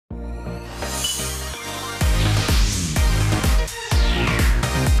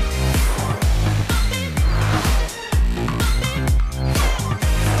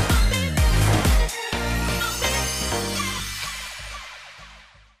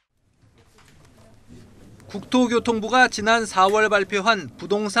국토교통부가 지난 4월 발표한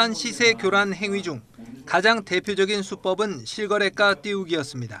부동산 시세 교란 행위 중 가장 대표적인 수법은 실거래가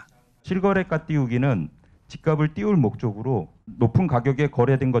띄우기였습니다. 실거래가 띄우기는 집값을 띄울 목적으로 높은 가격에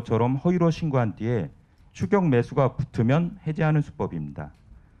거래된 것처럼 허위로 신고한 뒤에 추격 매수가 붙으면 해지하는 수법입니다.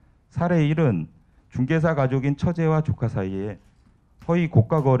 사례 1은 중개사 가족인 처제와 조카 사이에 허위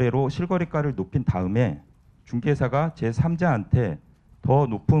고가 거래로 실거래가를 높인 다음에 중개사가 제3자한테 더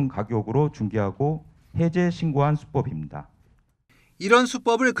높은 가격으로 중개하고 해제 신고한 수법입니다. 이런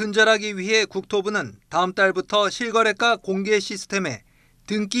수법을 근절하기 위해 국토부는 다음 달부터 실거래가 공개 시스템에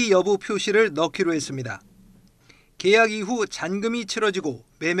등기여부 표시를 넣기로 했습니다. 계약 이후 잔금이 치러지고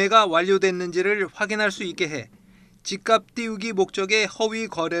매매가 완료됐는지를 확인할 수 있게 해 집값 띄우기 목적의 허위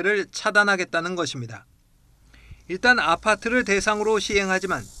거래를 차단하겠다는 것입니다. 일단 아파트를 대상으로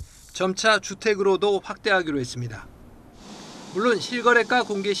시행하지만 점차 주택으로도 확대하기로 했습니다. 물론 실거래가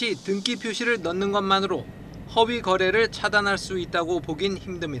공개 시 등기 표시를 넣는 것만으로 허위 거래를 차단할 수 있다고 보긴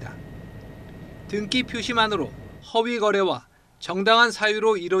힘듭니다. 등기 표시만으로 허위 거래와 정당한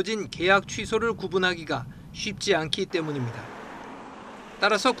사유로 이뤄진 계약 취소를 구분하기가 쉽지 않기 때문입니다.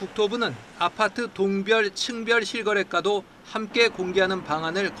 따라서 국토부는 아파트 동별, 층별 실거래가도 함께 공개하는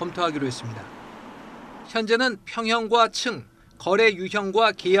방안을 검토하기로 했습니다. 현재는 평형과 층, 거래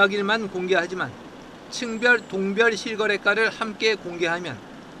유형과 계약일만 공개하지만 층별, 동별 실거래가를 함께 공개하면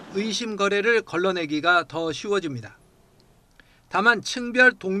의심 거래를 걸러내기가 더 쉬워집니다. 다만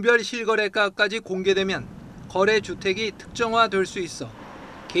층별, 동별 실거래가까지 공개되면 거래 주택이 특정화될 수 있어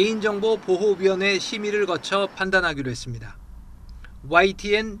개인정보보호위원회 심의를 거쳐 판단하기로 했습니다.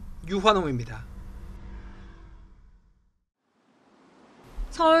 YTN 유환홍입니다.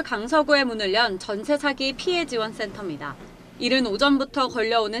 서울 강서구에 문을 연 전세 사기 피해 지원센터입니다. 이른 오전부터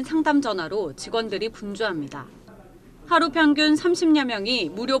걸려오는 상담 전화로 직원들이 분주합니다. 하루 평균 30여 명이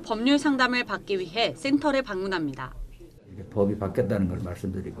무료 법률 상담을 받기 위해 센터를 방문합니다. 법이 바뀌었다는 걸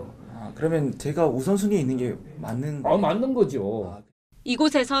말씀드리고. 그러면 제가 우선순위에 있는 게 맞는 맞는 거죠.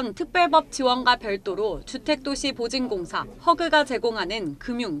 이곳에선 특별법 지원과 별도로 주택도시보증공사, 허그가 제공하는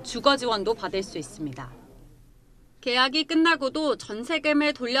금융, 주거 지원도 받을 수 있습니다. 계약이 끝나고도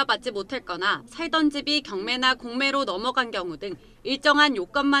전세금을 돌려받지 못했거나 살던 집이 경매나 공매로 넘어간 경우 등 일정한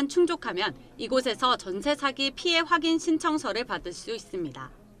요건만 충족하면 이곳에서 전세 사기 피해 확인 신청서를 받을 수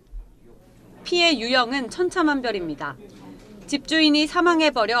있습니다. 피해 유형은 천차만별입니다. 집주인이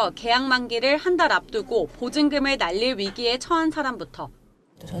사망해버려 계약 만기를 한 달 앞두고 보증금을 날릴 위기에 처한 사람부터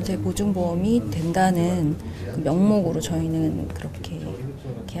전세 보증보험이 된다는 그 명목으로 저희는 그렇게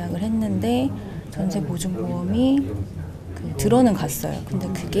계약을 했는데 전세 보증보험이 들어는 갔어요. 근데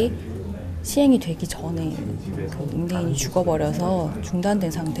그게 시행이 되기 전에 그 임대인이 죽어버려서 중단된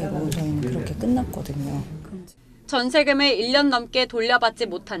상태로 저희는 그렇게 끝났거든요. 전세금을 1년 넘게 돌려받지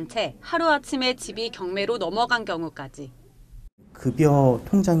못한 채 하루아침에 집이 경매로 넘어간 경우까지. 급여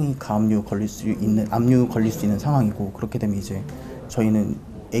통장이 가압류 걸릴 수 있는 상황이고, 그렇게 되면 이제 저희는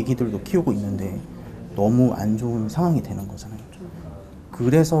아기들도 키우고 있는데 너무 안 좋은 상황이 되는 거잖아요.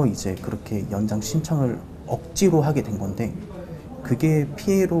 그래서 이제 그렇게 연장 신청을 억지로 하게 된 건데, 그게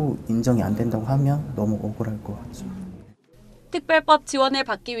피해로 인정이 안 된다고 하면 너무 억울할 것 같죠. 특별법 지원을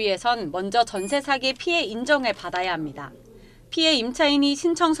받기 위해선 먼저 전세 사기 피해 인정을 받아야 합니다. 피해 임차인이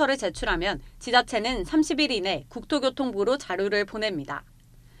신청서를 제출하면 지자체는 30일 이내 국토교통부로 자료를 보냅니다.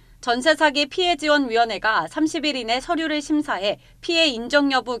 전세 사기 피해 지원위원회가 30일 이내 서류를 심사해 피해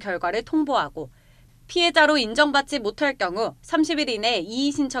인정 여부 결과를 통보하고 피해자로 인정받지 못할 경우 30일 이내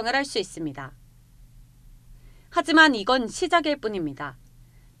이의 신청을 할 수 있습니다. 하지만 이건 시작일 뿐입니다.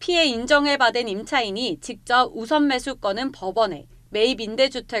 피해 인정을 받은 임차인이 직접 우선 매수권은 법원에, 매입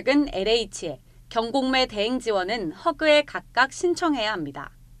임대주택은 LH에, 경공매 대행 지원은 허그에 각각 신청해야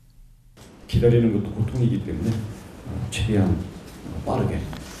합니다. 기다리는 것도 고통이기 때문에 최대한 빠르게,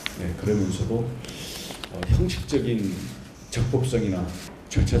 그러면서도 형식적인 적법성이나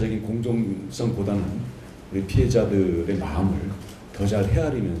절차적인 공정성보다는 우리 피해자들의 마음을 더 잘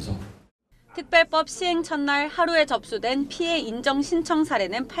헤아리면서. 특별법 시행 첫날 하루에 접수된 피해 인정 신청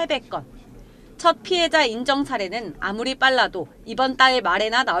사례는 800건. 첫 피해자 인정 사례는 아무리 빨라도 이번 달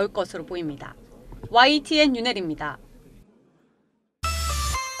말에나 나올 것으로 보입니다. YTN 윤혜리입니다.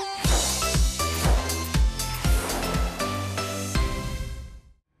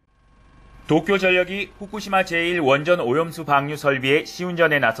 도쿄전력이 후쿠시마 제1원전 오염수 방류 설비의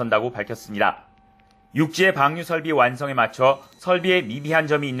시운전에 나선다고 밝혔습니다. 육지의 방류 설비 완성에 맞춰 설비에 미비한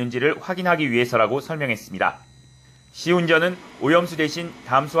점이 있는지를 확인하기 위해서라고 설명했습니다. 시운전은 오염수 대신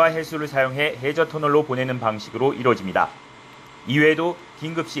담수화 해수를 사용해 해저 터널로 보내는 방식으로 이루어집니다. 이외에도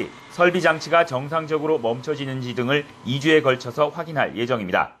긴급시 설비 장치가 정상적으로 멈춰지는지 등을 2주에 걸쳐서 확인할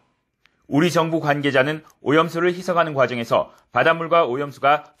예정입니다. 우리 정부 관계자는 오염수를 희석하는 과정에서 바닷물과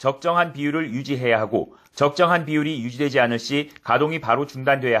오염수가 적정한 비율을 유지해야 하고 적정한 비율이 유지되지 않을 시 가동이 바로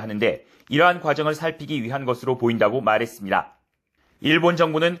중단돼야 하는데 이러한 과정을 살피기 위한 것으로 보인다고 말했습니다. 일본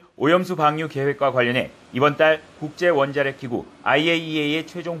정부는 오염수 방류 계획과 관련해 이번 달 국제원자력기구 IAEA의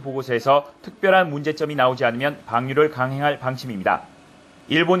최종 보고서에서 특별한 문제점이 나오지 않으면 방류를 강행할 방침입니다.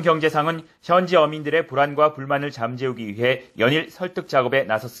 일본 경제상은 현지 어민들의 불안과 불만을 잠재우기 위해 연일 설득 작업에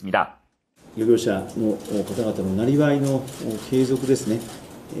나섰습니다. 漁業者の方々のなりわいの継続ですね。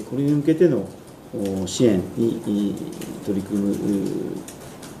これに向けての支援に取り組む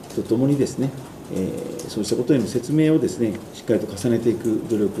とともにですね、そうしたことへの説明をですね、しっかりと重ねていく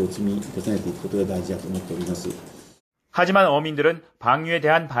努力を積み重ねていくことが大事だと思っております。 하지만 어민들은 방류에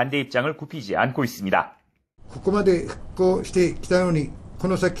대한 반대 입장을 굽히지 않고 있습니다. ここまで復興してきたのに、こ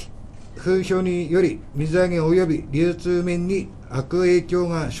の先風評により水揚げ及び流通面に悪影響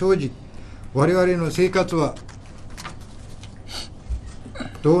が生じ、我々の生活は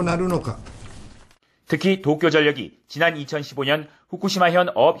どうなるのか。 특히 도쿄전력이 지난 2015년 후쿠시마현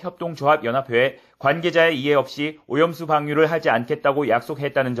어업협동조합연합회에 관계자의 이해 없이 오염수 방류를 하지 않겠다고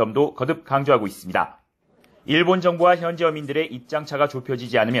약속했다는 점도 거듭 강조하고 있습니다. 일본 정부와 현지 어민들의 입장차가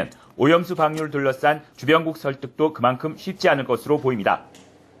좁혀지지 않으면 오염수 방류를 둘러싼 주변국 설득도 그만큼 쉽지 않을 것으로 보입니다.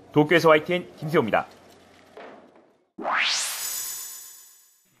 도쿄에서 YTN 김세호입니다.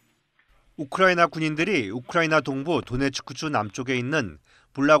 우크라이나 군인들이 우크라이나 동부 도네츠크주 남쪽에 있는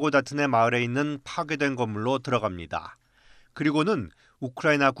블라고다트네 마을에 있는 파괴된 건물로 들어갑니다. 그리고는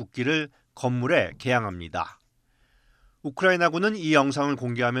우크라이나 국기를 건물에 개양합니다. 우크라이나군은 이 영상을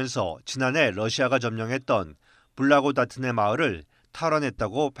공개하면서 지난해 러시아가 점령했던 블라고다트네 마을을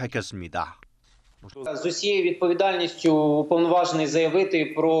탈환했다고 밝혔습니다. З усією відповідальністю уповноважений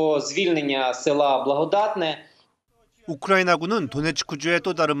заявити про звільнення села Благодатне. 우크라이나군은 도네츠크주의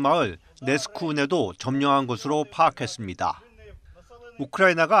또 다른 마을 네스쿠운에도 점령한 것으로 파악했습니다.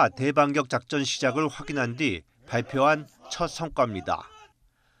 우크라이나가 대반격 작전 시작을 확인한 뒤 발표한 첫 성과입니다.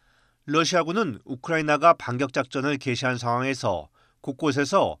 러시아군은 우크라이나가 반격 작전을 개시한 상황에서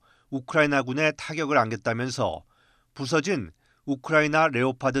곳곳에서 우크라이나군에 타격을 안겼다면서 부서진 우크라이나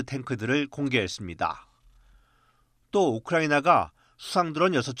레오파드 탱크들을 공개했습니다. 또 우크라이나가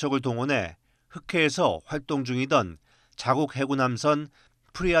수상드론 6척을 동원해 흑해에서 활동 중이던 자국 해군 함선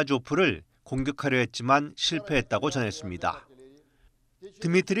프리아조프를 공격하려 했지만 실패했다고 전했습니다.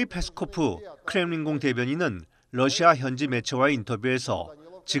 드미트리 페스코프 크렘린궁 대변인은 러시아 현지 매체와의 인터뷰에서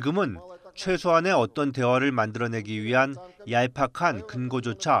지금은 최소한의 어떤 대화를 만들어내기 위한 얄팍한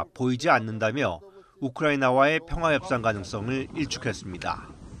근거조차 보이지 않는다며 우크라이나와의 평화협상 가능성을 일축했습니다.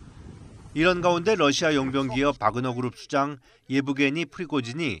 이런 가운데 러시아 용병기업 바그너그룹 수장 예브게니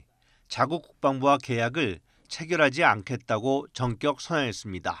프리고진이 자국 국방부와 계약을 체결하지 않겠다고 전격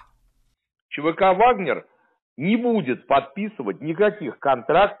선언했습니다. ЧВК «Вагнер» не будет подписывать никаких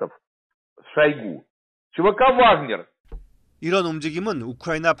контрактов с Шойгу. ЧВК «Вагнер» 이런 움직임은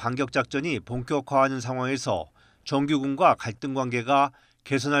우크라이나 반격 작전이 본격화하는 상황에서 정규군과 갈등 관계가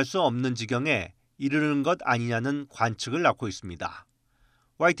개선할 수 없는 지경에 이르는 것 아니냐는 관측을 낳고 있습니다.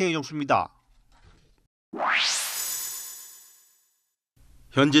 YTN 이정수입니다.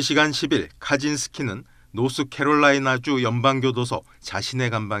 현지 시간 10일 카진스키는 노스캐롤라이나주 연방교도소 자신의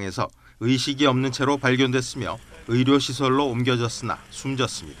감방에서 의식이 없는 채로 발견됐으며 의료시설로 옮겨졌으나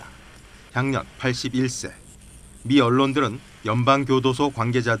숨졌습니다. 향년 81세. 미 언론들은 연방교도소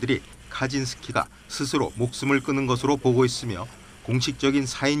관계자들이 카진스키가 스스로 목숨을 끊은 것으로 보고 있으며 공식적인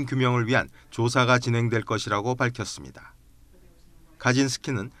사인 규명을 위한 조사가 진행될 것이라고 밝혔습니다.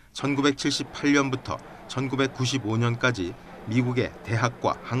 카진스키는 1978년부터 1995년까지 미국의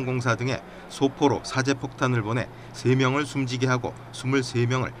대학과 항공사 등에 소포로 사제폭탄을 보내 3명을 숨지게 하고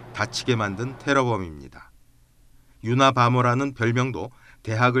 23명을 다치게 만든 테러범입니다. 유나바모라는 별명도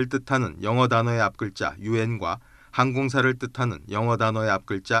대학을 뜻하는 영어 단어의 앞글자 UN과 항공사를 뜻하는 영어 단어의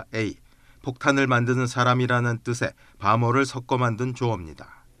앞글자 A, 폭탄을 만드는 사람이라는 뜻의 바모를 섞어 만든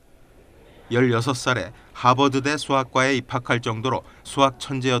조어입니다. 16살에 하버드대 수학과에 입학할 정도로 수학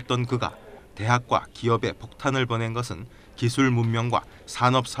천재였던 그가 대학과 기업에 폭탄을 보낸 것은 기술 문명과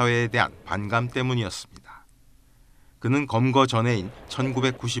산업 사회에 대한 반감 때문이었습니다. 그는 검거 전해인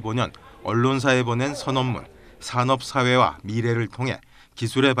 1995년 언론사에 보낸 선언문 산업 사회와 미래를 통해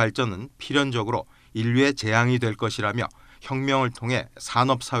기술의 발전은 필연적으로 인류의 재앙이 될 것이라며 혁명을 통해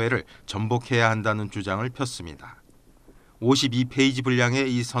산업 사회를 전복해야 한다는 주장을 폈습니다. 52페이지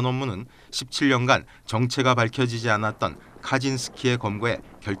분량의 이 선언문은 17년간 정체가 밝혀지지 않았던 카진스키의 검거에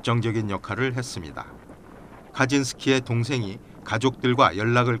결정적인 역할을 했습니다. 카진스키의 동생이 가족들과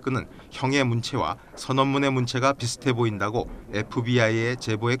연락을 끊은 형의 문체와 선언문의 문체가 비슷해 보인다고 FBI에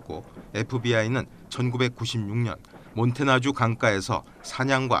제보했고 FBI는 1996년 몬태나주 강가에서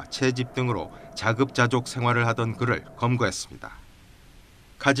사냥과 채집 등으로 자급자족 생활을 하던 그를 검거했습니다.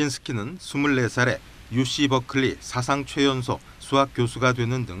 카진스키는 24살에 UC 버클리 사상 최연소 수학 교수가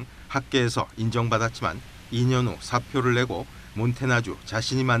되는 등 학계에서 인정받았지만 2년 후 사표를 내고 몬태나주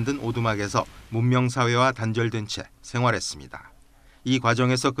자신이 만든 오두막에서 문명사회와 단절된 채 생활했습니다. 이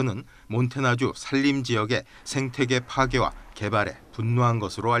과정에서 그는 몬태나주 산림 지역의 생태계 파괴와 개발에 분노한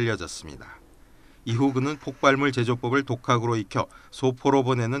것으로 알려졌습니다. 이후 그는 폭발물 제조법을 독학으로 익혀 소포로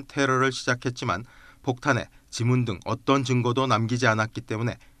보내는 테러를 시작했지만 폭탄에 지문 등 어떤 증거도 남기지 않았기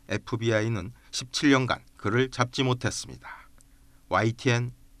때문에 FBI는 17년간 그를 잡지 못했습니다.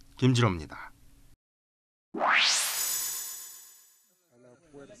 YTN 김진호입니다.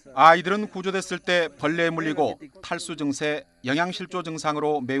 아이들은 구조됐을 때 벌레에 물리고 탈수 증세, 영양실조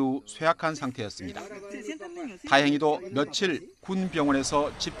증상으로 매우 쇠약한 상태였습니다. 다행히도 며칠 군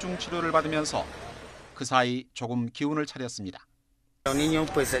병원에서 집중 치료를 받으면서 그 사이 조금 기운을 차렸습니다. Los niños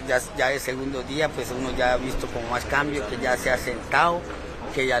pues ya el segundo día pues uno ya ha visto con más cambio que ya se ha sentado,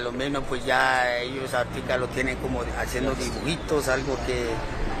 que ya lo menos pues ya ellos ahorita lo tienen como haciendo dibujitos, algo que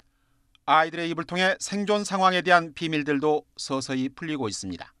아이들의 입을 통해 생존 상황에 대한 비밀들도 서서히 풀리고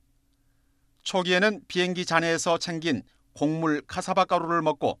있습니다. 초기에는 비행기 잔해에서 챙긴 곡물 카사바 가루를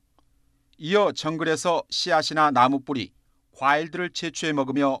먹고 이어 정글에서 씨앗이나 나무뿌리, 과일들을 채취해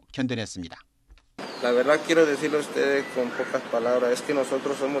먹으며 견뎌냈습니다. La verdad quiero decirle a ustedes con pocas palabras es que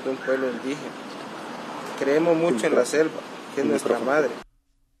nosotros somos de un pueblo indígena. Creemos mucho en la selva, que es nuestra madre.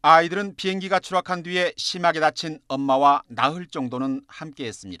 아이들은 비행기가 추락한 뒤에 심하게 다친 엄마와 나흘 정도는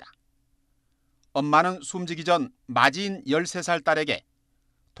함께했습니다. 엄마는 숨지기 전 맞이인 13살 딸에게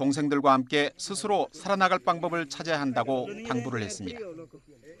동생들과 함께 스스로 살아나갈 방법을 찾아야 한다고 당부를 했습니다.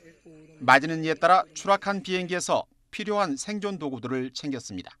 맞이는 이에 따라 추락한 비행기에서 필요한 생존 도구들을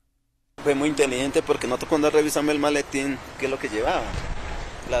챙겼습니다. fue muy inteligente porque nosotros cuando revisamos el maletín, ¿qué es lo que llevaba?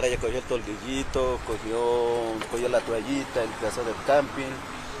 Clara ya cogió el tornillito, cogió la toallita, el pedazo del camping,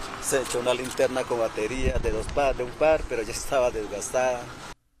 se echó una linterna con batería de un par, pero ya estaba desgastada.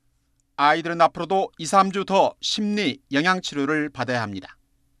 아이들은 앞으로도 2, 3주 더 심리 영양치료를 받아야 합니다.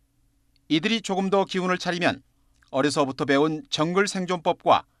 이들이 조금 더 기운을 차리면 어려서부터 배운 정글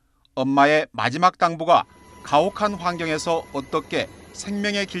생존법과 엄마의 마지막 당부가 가혹한 환경에서 어떻게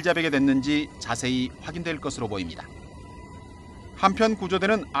생명의 길잡이게 됐는지 자세히 확인될 것으로 보입니다. 한편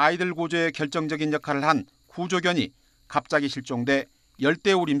구조대는 아이들 구조에 결정적인 역할을 한 구조견이 갑자기 실종돼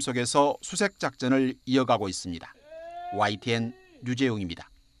열대우림 속에서 수색 작전을 이어가고 있습니다. YTN 류재용입니다.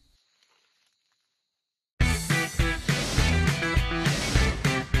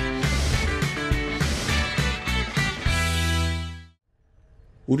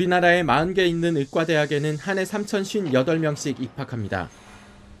 우리나라에 40개 있는 의과대학에는 한 해 3,058명씩 입학합니다.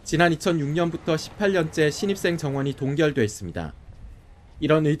 지난 2006년부터 18년째 신입생 정원이 동결돼 있습니다.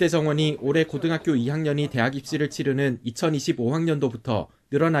 이런 의대 정원이 올해 고등학교 2학년이 대학 입시를 치르는 2025학년도부터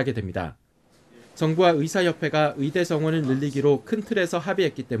늘어나게 됩니다. 정부와 의사협회가 의대 정원을 늘리기로 큰 틀에서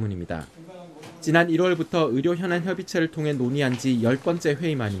합의했기 때문입니다. 지난 1월부터 의료 현안 협의체를 통해 논의한 지 10번째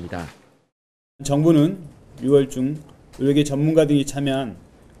회의 만입니다. 정부는 6월 중 의료계 전문가 등이 참여한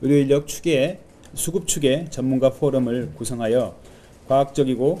의료인력 추계, 수급 추계 전문가 포럼을 구성하여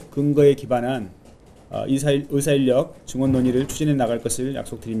과학적이고 근거에 기반한 의사인력 증원 논의를 추진해 나갈 것을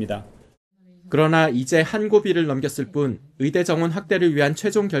약속드립니다. 그러나 이제 한 고비를 넘겼을 뿐 의대 정원 확대를 위한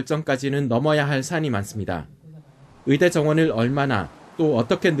최종 결정까지는 넘어야 할 산이 많습니다. 의대 정원을 얼마나 또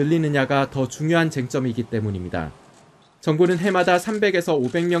어떻게 늘리느냐가 더 중요한 쟁점이기 때문입니다. 정부는 해마다 300에서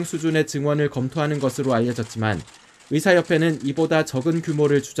 500명 수준의 증원을 검토하는 것으로 알려졌지만 의사협회는 이보다 적은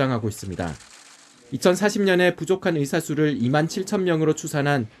규모를 주장하고 있습니다. 2040년에 부족한 의사 수를 2만 7천 명으로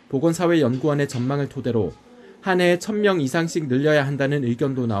추산한 보건사회연구원의 전망을 토대로 한 해에 1,000명 이상씩 늘려야 한다는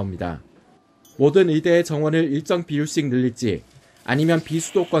의견도 나옵니다. 모든 의대의 정원을 일정 비율씩 늘릴지 아니면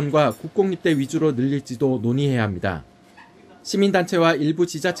비수도권과 국공립대 위주로 늘릴지도 논의해야 합니다. 시민단체와 일부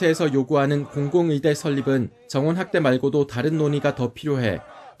지자체에서 요구하는 공공의대 설립은 정원 확대 말고도 다른 논의가 더 필요해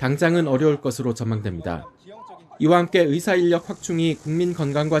당장은 어려울 것으로 전망됩니다. 이와 함께 의사 인력 확충이 국민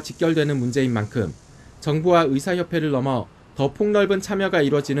건강과 직결되는 문제인 만큼 정부와 의사협회를 넘어 더 폭넓은 참여가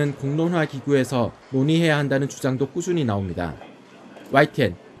이뤄지는 공론화 기구에서 논의해야 한다는 주장도 꾸준히 나옵니다.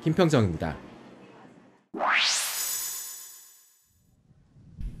 YTN 김평정입니다.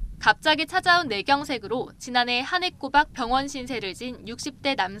 갑자기 찾아온 뇌경색으로 지난해 한해 꼬박 병원 신세를 진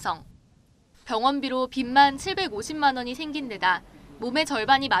 60대 남성. 병원비로 빚만 750만 원이 생긴 데다 몸의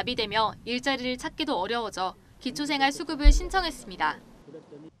절반이 마비되며 일자리를 찾기도 어려워져 기초생활 수급을 신청했습니다.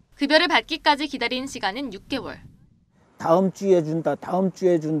 급여를 받기까지 기다린 시간은 6개월. 다음 주에 준다, 다음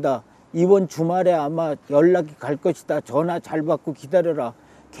주에 준다. 이번 주말에 아마 연락이 갈 것이다. 전화 잘 받고 기다려라.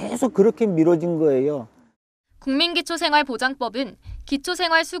 계속 그렇게 미뤄진 거예요. 국민기초생활보장법은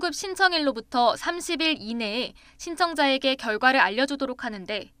기초생활수급 신청일로부터 30일 이내에 신청자에게 결과를 알려주도록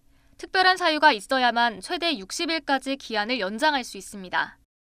하는데 특별한 사유가 있어야만 최대 60일까지 기한을 연장할 수 있습니다.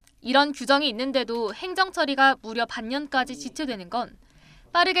 이런 규정이 있는데도 행정처리가 무려 반년까지 지체되는 건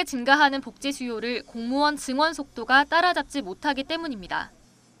빠르게 증가하는 복지 수요를 공무원 증원 속도가 따라잡지 못하기 때문입니다.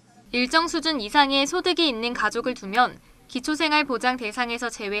 일정 수준 이상의 소득이 있는 가족을 두면 기초생활보장 대상에서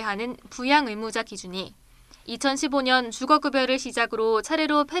제외하는 부양 의무자 기준이 2015년 주거급여를 시작으로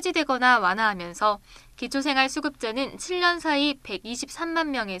차례로 폐지되거나 완화하면서 기초생활수급자는 7년 사이 123만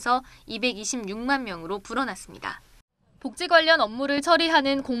명에서 226만 명으로 불어났습니다. 복지 관련 업무를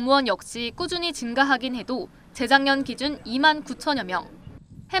처리하는 공무원 역시 꾸준히 증가하긴 해도 재작년 기준 2만 9천여 명.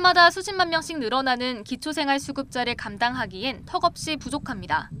 해마다 수십만 명씩 늘어나는 기초생활수급자를 감당하기엔 턱없이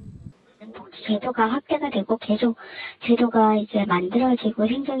부족합니다. 제도가 확대가 되고 계속 제도가 이제 만들어지고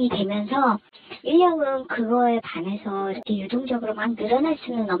생성이 되면서 인력은 그거에 반해서 이렇게 유동적으로 막 늘어날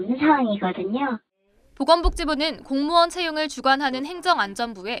수는 없는 상황이거든요. 보건복지부는 공무원 채용을 주관하는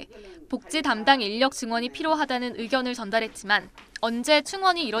행정안전부에 복지 담당 인력 증원이 필요하다는 의견을 전달했지만 언제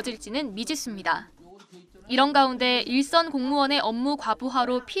충원이 이뤄질지는 미지수입니다. 이런 가운데 일선 공무원의 업무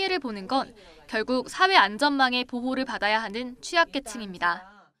과부하로 피해를 보는 건 결국 사회 안전망의 보호를 받아야 하는 취약계층입니다.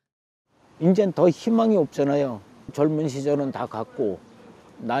 이젠 더 희망이 없잖아요. 젊은 시절은 다 갔고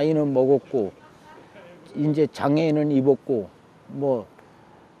나이는 먹었고 이제 장애인은 입었고 뭐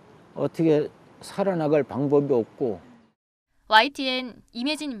어떻게 살아나갈 방법이 없고. YTN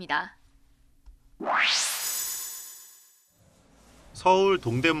임혜진입니다. 서울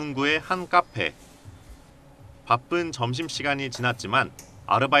동대문구의 한 카페. 바쁜 점심시간이 지났지만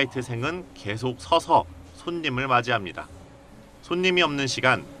아르바이트생은 계속 서서 손님을 맞이합니다. 손님이 없는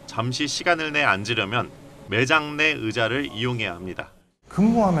시간, 잠시 시간을 내 앉으려면 매장 내 의자를 이용해야 합니다.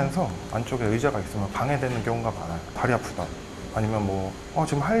 근무하면서 안쪽에 의자가 있으면 방해되는 경우가 많아요. 다리 아프다. 아니면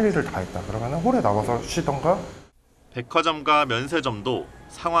지금 할 일을 다 했다. 그러면 홀에 나가서 쉬던가. 백화점과 면세점도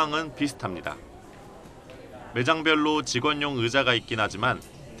상황은 비슷합니다. 매장별로 직원용 의자가 있긴 하지만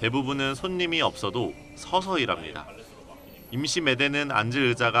대부분은 손님이 없어도 서서 일합니다. 임시 매대는 앉을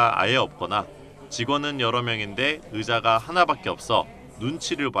의자가 아예 없거나 직원은 여러 명인데 의자가 하나밖에 없어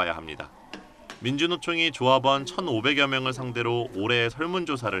눈치를 봐야 합니다. 민주노총이 조합원 1,500여 명을 상대로 올해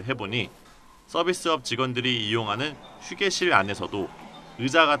설문조사를 해보니 서비스업 직원들이 이용하는 휴게실 안에서도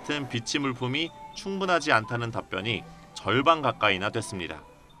의자 같은 비치 물품이 충분하지 않다는 답변이 절반 가까이나 됐습니다.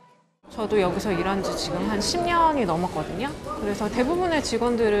 저도 여기서 일한 지 지금 한 10년이 넘었거든요. 그래서 대부분의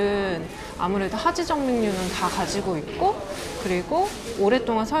직원들은 아무래도 하지정맥류는 다 가지고 있고 그리고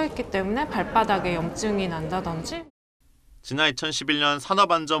오랫동안 서 있기 때문에 발바닥에 염증이 난다든지. 지난 2011년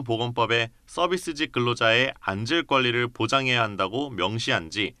산업안전보건법에 서비스직 근로자의 앉을 권리를 보장해야 한다고 명시한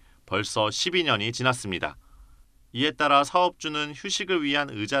지 벌써 12년이 지났습니다. 이에 따라 사업주는 휴식을 위한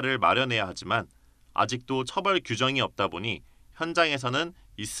의자를 마련해야 하지만 아직도 처벌 규정이 없다 보니 현장에서는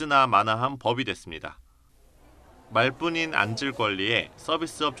있으나 마나한 법이 됐습니다. 말뿐인 앉을 권리에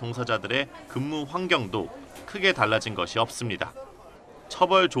서비스업 종사자들의 근무 환경도 크게 달라진 것이 없습니다.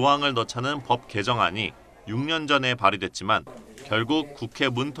 처벌 조항을 넣자는 법 개정안이 6년 전에 발의됐지만 결국 국회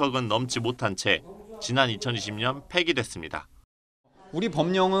문턱은 넘지 못한 채 지난 2020년 폐기됐습니다. 우리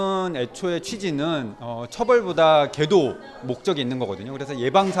법령은 애초에 취지는 처벌보다 계도 목적이 있는 거거든요. 그래서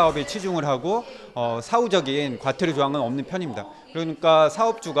예방사업에 치중을 하고 사후적인 과태료 조항은 없는 편입니다. 그러니까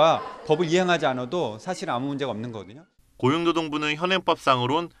사업주가 법을 이행하지 않아도 사실 아무 문제가 없는 거거든요. 고용노동부는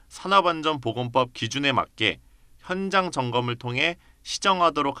현행법상으론 산업안전보건법 기준에 맞게 현장 점검을 통해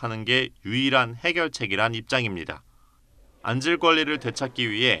시정하도록 하는 게 유일한 해결책이란 입장입니다. 앉을 권리를 되찾기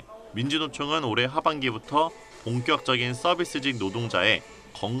위해 민주노총은 올해 하반기부터 본격적인 서비스직 노동자의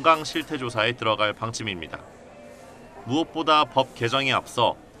건강 실태 조사에 들어갈 방침입니다. 무엇보다 법 개정에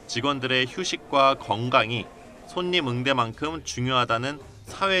앞서 직원들의 휴식과 건강이 손님 응대만큼 중요하다는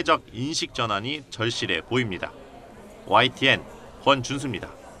사회적 인식 전환이 절실해 보입니다. YTN 권준수입니다.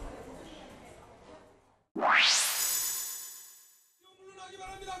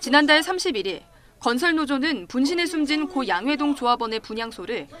 지난달 31일 건설노조는 분신에 숨진 고 양회동 조합원의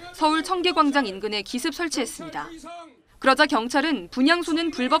분향소를 서울 청계광장 인근에 기습 설치했습니다. 그러자 경찰은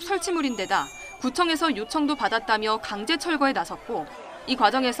분향소는 불법 설치물인데다 구청에서 요청도 받았다며 강제 철거에 나섰고 이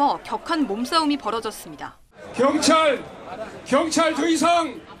과정에서 격한 몸싸움이 벌어졌습니다. 경찰 더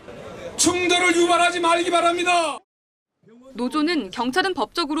이상 충돌을 유발하지 말기 바랍니다. 노조는 경찰은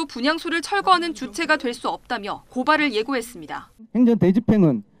법적으로 분향소를 철거하는 주체가 될 수 없다며 고발을 예고했습니다. 행정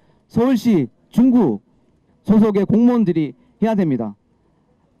대집행은 서울시 중구 소속의 공무원들이 해야 됩니다.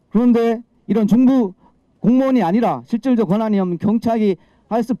 그런데 이런 정부 공무원이 아니라 실질적 권한이 없는 경찰이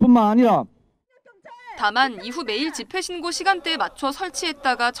했을 뿐만 아니라 다만 이후 매일 집회 신고 시간대에 맞춰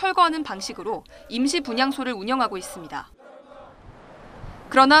설치했다가 철거하는 방식으로 임시 분향소를 운영하고 있습니다.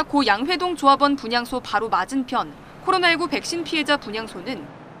 그러나 고 양회동 조합원 분향소 바로 맞은편 코로나19 백신 피해자 분향소는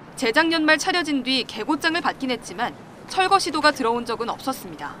재작년 말 차려진 뒤 개고장을 받긴 했지만 철거 시도가 들어온 적은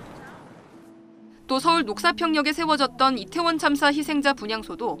없었습니다. 또 서울 녹사평역에 세워졌던 이태원 참사 희생자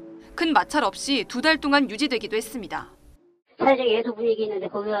분향소도 큰 마찰 없이 2달 동안 유지되기도 했습니다. 사회적 애도 분위기 있는데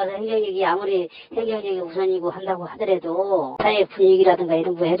거기 가서 행정력이 아무리 행정력이 우선이고 한다고 하더라도 사회 분위기라든가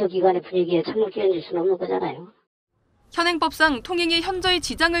이런 애도 기관의 분위기에 찬물 끼얹을 수는 없는 거잖아요. 현행법상 통행에 현저히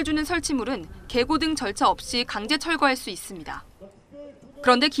지장을 주는 설치물은 개고 등 절차 없이 강제 철거할 수 있습니다.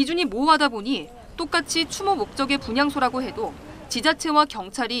 그런데 기준이 모호하다 보니 똑같이 추모 목적의 분향소라고 해도 지자체와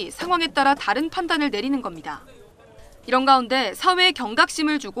경찰이 상황에 따라 다른 판단을 내리는 겁니다. 이런 가운데 사회에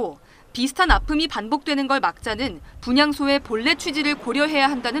경각심을 주고 비슷한 아픔이 반복되는 걸 막자는 분향소의 본래 취지를 고려해야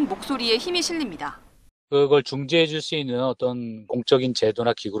한다는 목소리에 힘이 실립니다. 그걸 중재해 줄 수 있는 어떤 공적인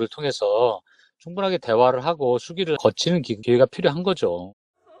제도나 기구를 통해서 충분하게 대화를 하고 수기를 거치는 기회가 필요한 거죠.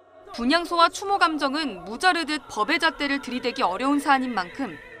 분향소와 추모 감정은 무자르듯 법의 잣대를 들이대기 어려운 사안인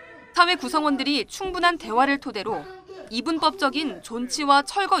만큼 사회 구성원들이 충분한 대화를 토대로 이분법적인 존치와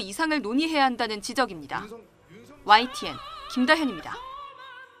철거 이상을 논의해야 한다는 지적입니다. YTN 김다현입니다.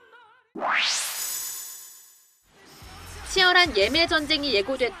 치열한 예매 전쟁이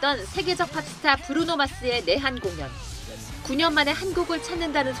예고됐던 세계적 팝스타 브루노 마스의 내한 공연. 9년 만에 한국을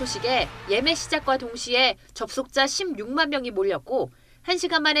찾는다는 소식에 예매 시작과 동시에 접속자 16만 명이 몰렸고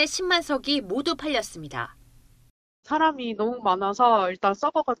 1시간 만에 10만 석이 모두 팔렸습니다. 사람이 너무 많아서 일단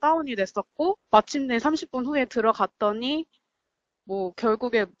서버가 다운이 됐었고 마침내 30분 후에 들어갔더니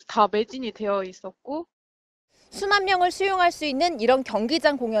결국에 다 매진이 되어 있었고 수만 명을 수용할 수 있는 이런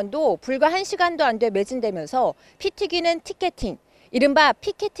경기장 공연도 불과 1시간도 안 돼 매진되면서 피 튀기는 티켓팅, 이른바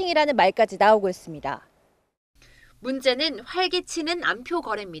피켓팅이라는 말까지 나오고 있습니다. 문제는 활기치는 암표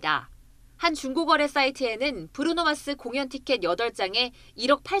거래입니다. 한 중고거래 사이트에는 브루노 마스 공연 티켓 8장에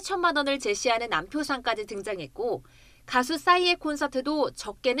 1억 8천만 원을 제시하는 암표상까지 등장했고 가수 싸이의 콘서트도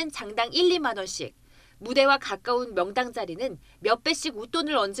적게는 장당 1, 2만 원씩, 무대와 가까운 명당 자리는 몇 배씩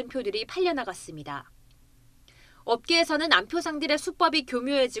웃돈을 얹은 표들이 팔려나갔습니다. 업계에서는 암표상들의 수법이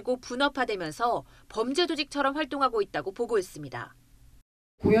교묘해지고 분업화되면서 범죄 조직처럼 활동하고 있다고 보고 있습니다.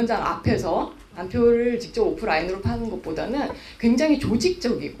 공연장 앞에서 암표를 직접 오프라인으로 파는 것보다는 굉장히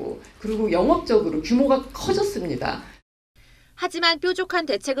조직적이고 그리고 영업적으로 규모가 커졌습니다. 하지만 뾰족한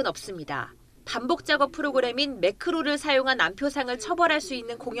대책은 없습니다. 반복 작업 프로그램인 매크로를 사용한 암표상을 처벌할 수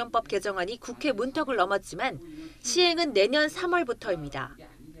있는 공연법 개정안이 국회 문턱을 넘었지만 시행은 내년 3월부터입니다.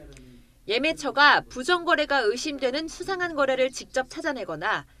 예매처가 부정거래가 의심되는 수상한 거래를 직접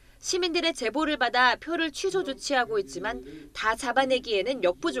찾아내거나 시민들의 제보를 받아 표를 취소 조치하고 있지만 다 잡아내기에는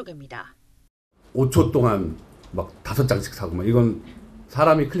역부족입니다. 5초 동안 막 5장씩 사고 이건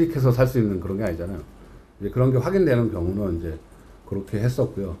사람이 클릭해서 살 수 있는 그런 게 아니잖아요. 이제 그런 게 확인되는 경우는 이제 그렇게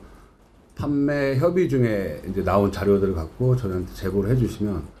했었고요. 판매 협의 중에 이제 나온 자료들을 갖고 저희한테 제보를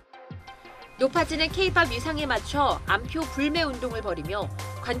해주시면 높아지는 K-팝 위상에 맞춰 암표 불매 운동을 벌이며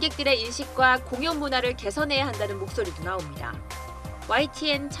관객들의 인식과 공연 문화를 개선해야 한다는 목소리도 나옵니다.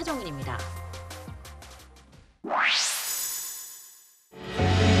 YTN 차정은입니다.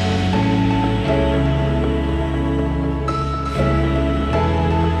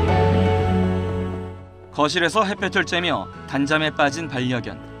 거실에서 햇볕을 쬐며 단잠에 빠진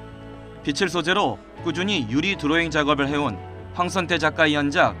반려견. 빛을 소재로 꾸준히 유리 드로잉 작업을 해온 황선태 작가의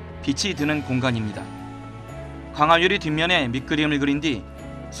연작 빛이 드는 공간입니다. 강화유리 뒷면에 밑그림을 그린 뒤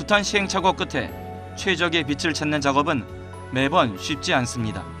숱한 시행착오 끝에 최적의 빛을 찾는 작업은 매번 쉽지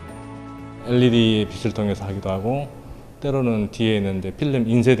않습니다. LED 빛을 통해서 하기도 하고 때로는 뒤에 있는 필름,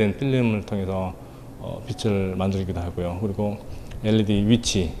 인쇄된 필름을 통해서 빛을 만들기도 하고요. 그리고 LED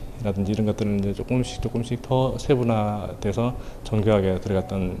위치라든지 이런 것들을 이제 조금씩 더 세분화돼서 정교하게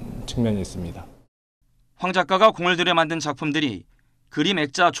들어갔던 측면이 있습니다. 황 작가가 공을 들여 만든 작품들이 그림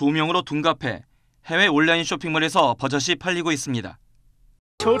액자 조명으로 둔갑해 해외 온라인 쇼핑몰에서 버젓이 팔리고 있습니다.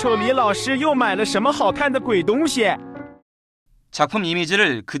 작품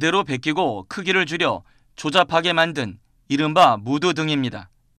이미지를 그대로 베끼고 크기를 줄여 조잡하게 만든 이른바 무드 등입니다.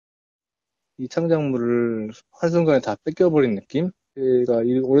 이 창작물을 한순간에 다 뺏겨버린 느낌? 제가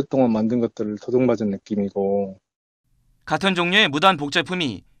오랫동안 만든 것들을 도둑맞은 느낌이고. 같은 종류의 무단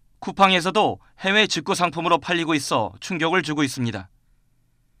복제품이 쿠팡에서도 해외 직구 상품으로 팔리고 있어 충격을 주고 있습니다.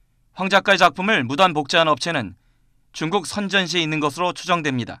 황 작가의 작품을 무단 복제한 업체는 중국 선전시에 있는 것으로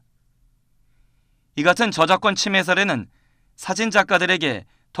추정됩니다. 이 같은 저작권 침해 사례는 사진 작가들에게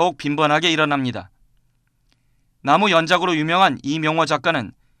더욱 빈번하게 일어납니다. 나무 연작으로 유명한 이명호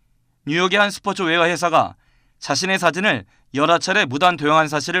작가는 뉴욕의 한 스포츠웨어 회사가 자신의 사진을 여러 차례 무단 도용한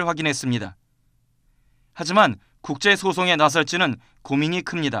사실을 확인했습니다. 하지만 국제소송에 나설지는 고민이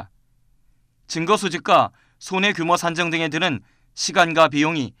큽니다. 증거 수집과 손해 규모 산정 등에 드는 시간과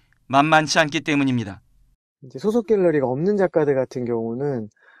비용이 만만치 않기 때문입니다. 이제 소속 갤러리가 없는 작가들 같은 경우는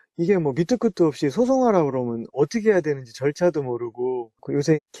이게 뭐 밑도 끝도 없이 소송하라 그러면 어떻게 해야 되는지 절차도 모르고,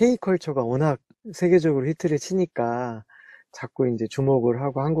 요새 K컬처가 워낙 세계적으로 히트를 치니까 자꾸 이제 주목을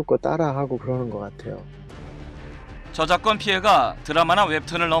하고 한국 거 따라하고 그러는 것 같아요. 저작권 피해가 드라마나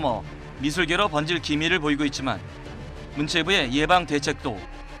웹툰을 넘어 미술계로 번질 기미를 보이고 있지만 문체부의 예방 대책도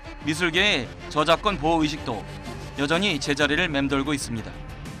미술계의 저작권 보호 의식도 여전히 제자리를 맴돌고 있습니다.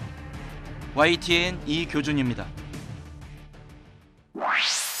 YTN 이교준입니다.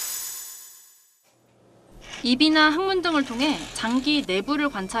 입이나 항문 등을 통해 장기 내부를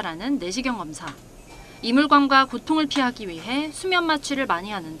관찰하는 내시경 검사. 이물감과 고통을 피하기 위해 수면 마취를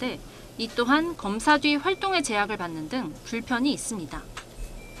많이 하는데 이 또한 검사 뒤 활동에 제약을 받는 등 불편이 있습니다.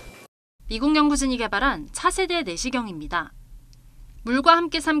 미국 연구진이 개발한 차세대 내시경입니다. 물과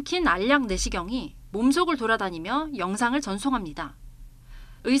함께 삼킨 알약 내시경이 몸속을 돌아다니며 영상을 전송합니다.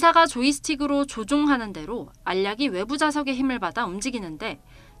 의사가 조이스틱으로 조종하는 대로 알약이 외부 자석의 힘을 받아 움직이는데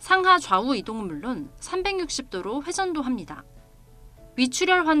상하 좌우 이동은 물론 360도로 회전도 합니다.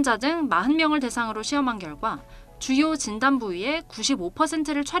 위출혈 환자 등 40명을 대상으로 시험한 결과 주요 진단 부위의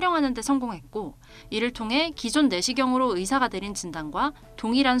 95%를 촬영하는 데 성공했고, 이를 통해 기존 내시경으로 의사가 내린 진단과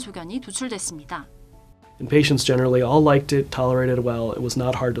동일한 소견이 도출됐습니다. And patients generally all liked it, tolerated it well. It was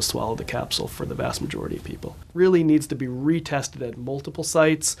not hard to swallow the capsule for the vast majority of people. Really needs to be retested at multiple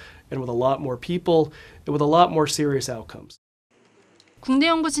sites and with a lot more people and with a lot more serious outcomes. 국내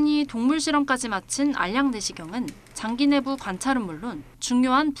연구진이 동물 실험까지 마친 알약 내시경은 장기 내부 관찰은 물론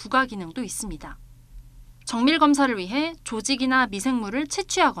중요한 부가 기능도 있습니다. 정밀 검사를 위해 조직이나 미생물을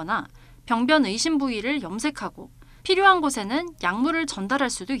채취하거나 병변 의심 부위를 염색하고 필요한 곳에는 약물을 전달할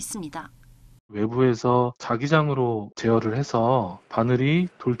수도 있습니다. 외부에서 자기장으로 제어를 해서 바늘이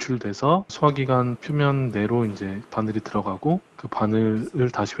돌출돼서 소화기관 표면 내로 이제 바늘이 들어가고 그 바늘을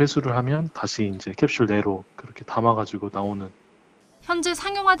다시 회수를 하면 다시 이제 캡슐 내로 그렇게 담아가지고 나오는. 현재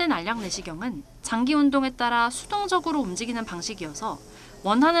상용화된 알약 내시경은 장기 운동에 따라 수동적으로 움직이는 방식이어서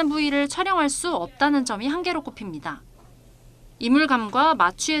원하는 부위를 촬영할 수 없다는 점이 한계로 꼽힙니다. 이물감과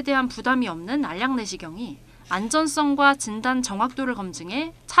마취에 대한 부담이 없는 알약 내시경이 안전성과 진단 정확도를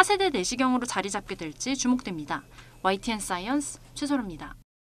검증해 차세대 내시경으로 자리 잡게 될지 주목됩니다. YTN 사이언스 최소로입니다.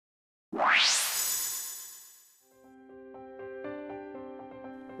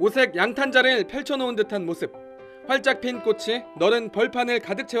 오색 양탄자를 펼쳐놓은 듯한 모습. 활짝 핀 꽃이 너른 벌판을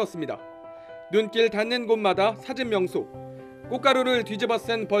가득 채웠습니다. 눈길 닿는 곳마다 사진 명소. 꽃가루를 뒤집어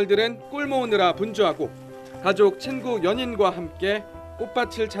쓴 벌들은 꿀 모으느라 분주하고 가족, 친구, 연인과 함께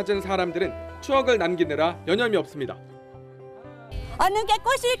꽃밭을 찾은 사람들은 추억을 남기느라 여념이 없습니다. 어느 게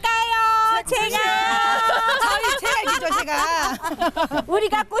꽃일까요? 제가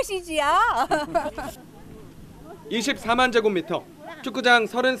우리가 꽃이지요. 24만 제곱미터, 축구장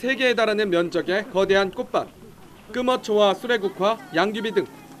 33개에 달하는 면적의 거대한 꽃밭. 끄머초와 수레국화, 양귀비 등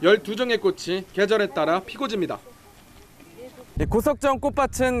 12종의 꽃이 계절에 따라 피고 집니다. 고석정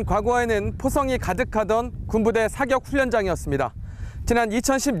꽃밭은 과거에는 포성이 가득하던 군부대 사격 훈련장이었습니다. 지난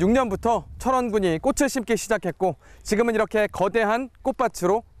 2016년부터 철원군이 꽃을 심기 시작했고 지금은 이렇게 거대한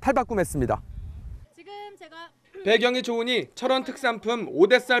꽃밭으로 탈바꿈했습니다. 배경이 좋으니 철원 특산품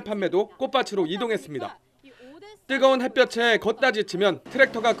오대쌀 판매도 꽃밭으로 이동했습니다. 뜨거운 햇볕에 걷다 지치면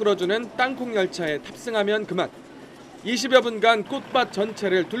트랙터가 끌어주는 땅콩 열차에 탑승하면 그만. 20여 분간 꽃밭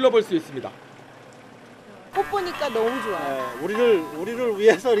전체를 둘러볼 수 있습니다. 꽃 보니까 너무 좋아요. 네, 우리를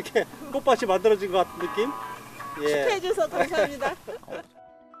위해서 이렇게 꽃밭이 만들어진 것 같은 느낌? 축하해줘서 감사합니다.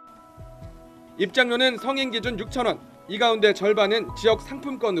 입장료는 성인 기준 6,000원, 이 가운데 절반은 지역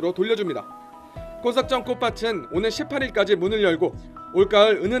상품권으로 돌려줍니다. 고석정 꽃밭은 오늘 18일까지 문을 열고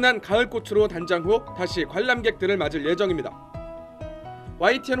올가을 은은한 가을꽃으로 단장 후 다시 관람객들을 맞을 예정입니다.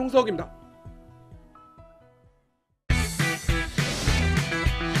 YTN 홍석입니다.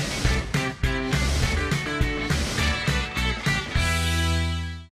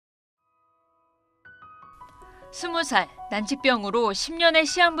 스무 살 난치병으로 10년의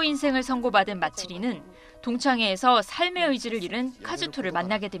시한부 인생을 선고받은 마츠리는 동창회에서 삶의 의지를 잃은 카즈토를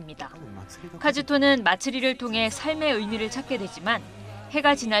만나게 됩니다. 카즈토는 마츠리를 통해 삶의 의미를 찾게 되지만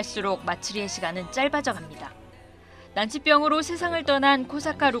해가 지날수록 마츠리의 시간은 짧아져 갑니다. 난치병으로 세상을 떠난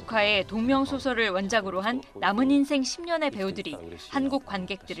코사카 루카의 동명소설을 원작으로 한 남은 인생 10년의 배우들이 한국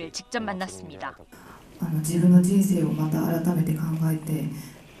관객들을 직접 만났습니다. 自分の人生をまた改めて考えて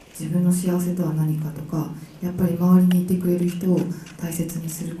自分の幸せとは何かとか、やっぱり周りにいてくれる人を大切に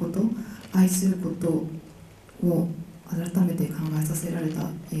すること、愛することを改めて考えさせられた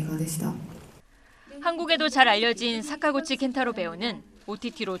映画でした。 한국에도 잘 알려진 사카구치 켄타로 배우는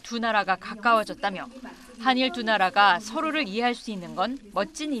OTT로 두 나라가 가까워졌다며 한일 두 나라가 서로를 이해할 수 있는 건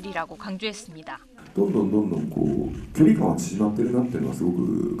멋진 일이라고 강조했습니다. どんどんこう距離感は縮まってるなっていうのはすご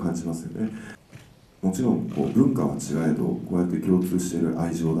く感じますよね。もちろんこう文化は違えどこうやって共通している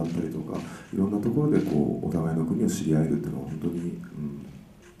愛情だったりとかいろんなところでこうお互いの国を知り合えるっていうのは本当に、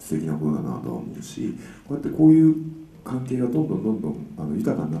素敵なことだなとは思うし、こうやってこういう関係がどんどん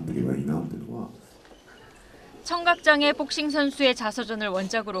豊かになっていけばいいなっていうのは。 청각장애 복싱 선수의 자서전을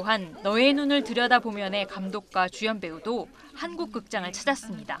원작으로 한 너의 눈을 들여다보면의 감독과 주연 배우도 한국 극장을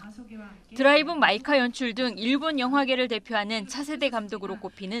찾았습니다. 드라이브 마이카 연출 등 일본 영화계를 대표하는 차세대 감독으로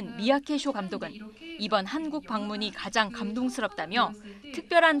꼽히는 미야케쇼 감독은 이번 한국 방문이 가장 감동스럽다며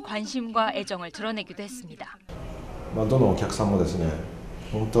특별한 관심과 애정을 드러내기도 했습니다. どのお客さんもですね、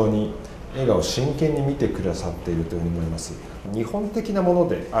本当に映画を真剣に見てくださっているというふうに思います。日本的なもの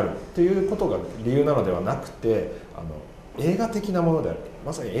であるということが理由なのではなくて、映画的なものである、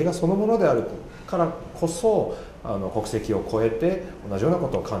まさに映画そのものであるからこそ、国籍を超えて同じようなこ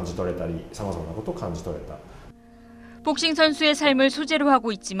とを感じ取れたり、様々なことを感じ取れた。 복싱 선수의 삶을 소재로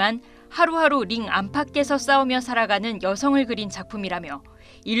하고 있지만 하루하루 링 안팎에서 싸우며 살아가는 여성을 그린 작품이라며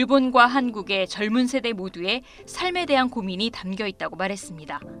일본과 한국의 젊은 세대 모두의 삶에 대한 고민이 담겨 있다고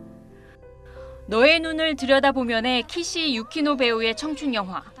말했습니다. 너의 눈을 들여다보면의 키시 유키노 배우의 청춘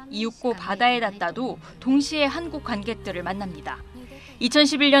영화 이윽고 바다에 닿다도 동시에 한국 관객들을 만납니다.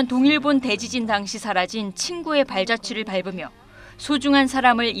 2011년 동일본 대지진 당시 사라진 친구의 발자취를 밟으며 소중한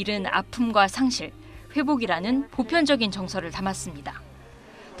사람을 잃은 아픔과 상실, 회복이라는 보편적인 정서를 담았습니다.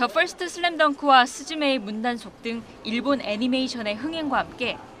 더 퍼스트 슬램덩크와 스즈메의 문단속 등 일본 애니메이션의 흥행과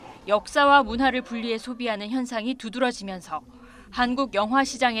함께 역사와 문화를 분리해 소비하는 현상이 두드러지면서 한국 영화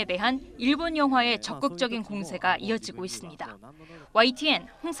시장에 대한 일본 영화의 적극적인 공세가 이어지고 있습니다. YTN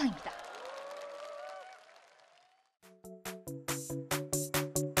홍상입니다.